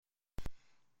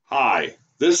Hi,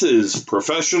 this is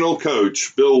professional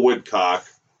coach Bill Woodcock,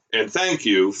 and thank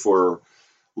you for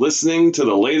listening to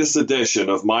the latest edition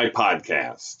of my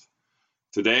podcast.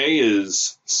 Today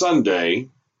is Sunday,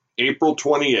 April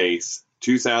 28th,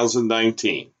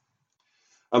 2019.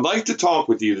 I'd like to talk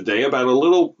with you today about a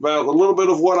little bit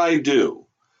of what I do.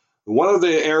 One of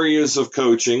the areas of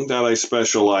coaching that I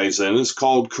specialize in is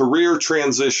called career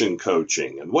transition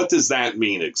coaching. And what does that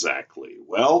mean exactly?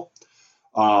 Well,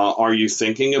 are you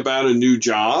thinking about a new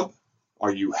job?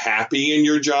 Are you happy in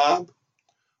your job?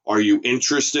 Are you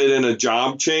interested in a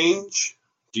job change?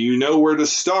 Do you know where to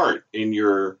start in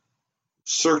your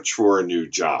search for a new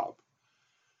job?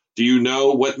 Do you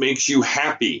know what makes you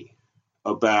happy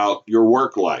about your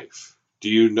work life? Do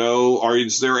you know,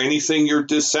 is there anything you're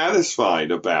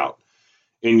dissatisfied about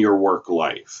in your work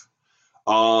life?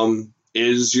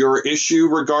 Is your issue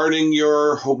regarding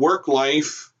your work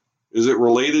life, is it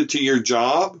related to your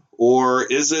job, or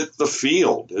is it the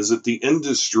field? Is it the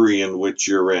industry in which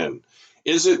you're in?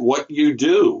 Is it what you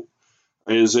do?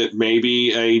 Is it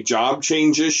maybe a job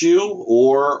change issue,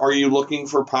 or are you looking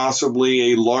for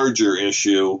possibly a larger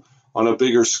issue on a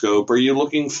bigger scope? Are you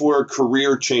looking for a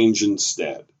career change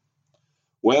instead?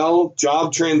 Well,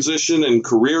 job transition and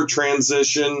career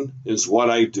transition is what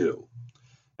I do.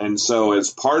 And so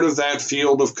as part of that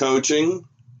field of coaching,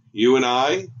 you and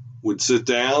I would sit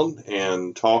down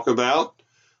and talk about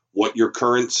what your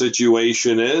current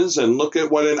situation is and look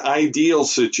at what an ideal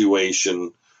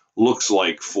situation looks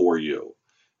like for you.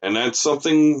 And that's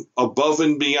something above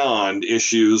and beyond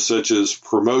issues such as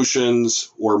promotions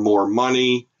or more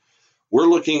money. We're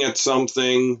looking at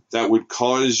something that would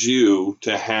cause you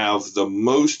to have the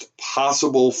most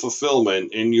possible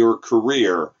fulfillment in your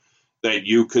career that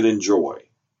you could enjoy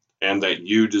and that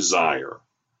you desire.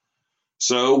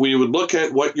 So we would look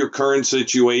at what your current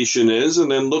situation is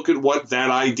and then look at what that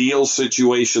ideal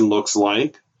situation looks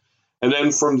like. And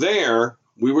then from there,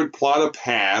 we would plot a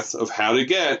path of how to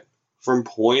get from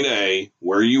point A,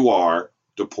 where you are,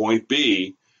 to point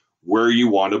B, where you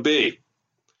want to be.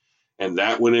 And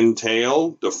that would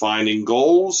entail defining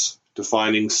goals,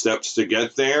 defining steps to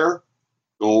get there,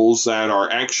 goals that are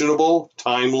actionable,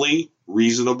 timely,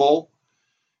 reasonable,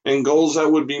 and goals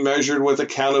that would be measured with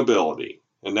accountability.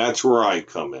 And that's where I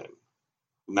come in,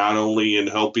 not only in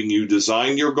helping you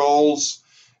design your goals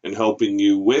and helping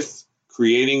you with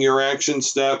creating your action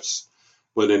steps,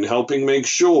 but in helping make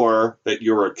sure that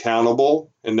you're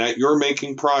accountable and that you're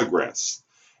making progress.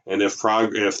 And if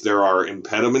there are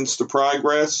impediments to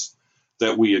progress,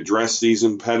 that we address these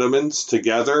impediments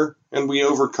together and we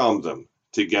overcome them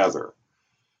together.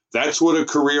 That's what a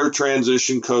career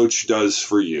transition coach does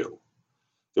for you.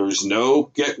 There's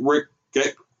no get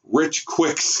rich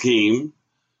quick scheme.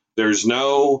 There's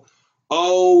no,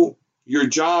 your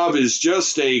job is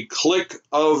just a click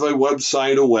of a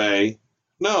website away.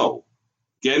 No,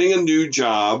 getting a new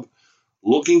job,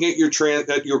 looking at your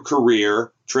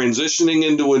career, transitioning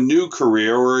into a new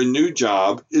career or a new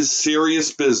job is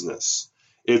serious business.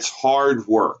 It's hard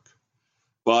work.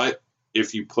 But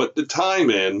if you put the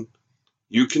time in,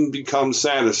 you can become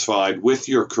satisfied with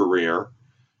your career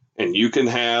and you can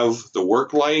have the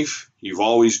work life you've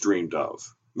always dreamed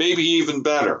of, maybe even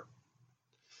better.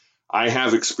 I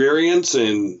have experience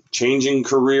in changing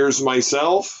careers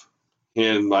myself.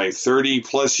 In my 30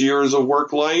 plus years of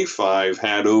work life, I've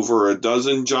had over a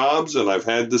dozen jobs, and I've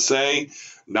had to say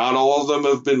not all of them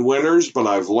have been winners, but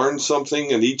I've learned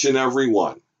something in each and every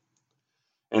one.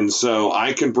 And so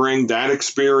I can bring that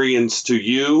experience to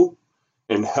you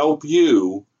and help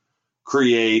you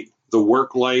create the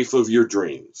work life of your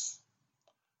dreams.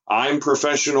 I'm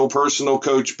professional personal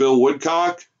coach Bill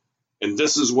Woodcock, and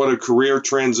this is what a career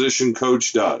transition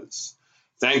coach does.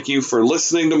 Thank you for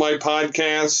listening to my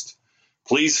podcast.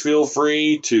 Please feel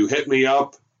free to hit me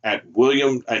up at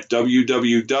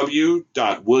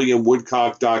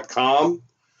www.williamwoodcock.com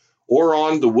or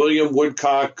on the William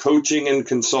Woodcock Coaching and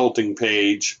Consulting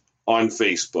page on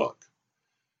Facebook.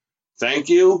 Thank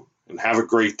you and have a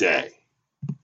great day.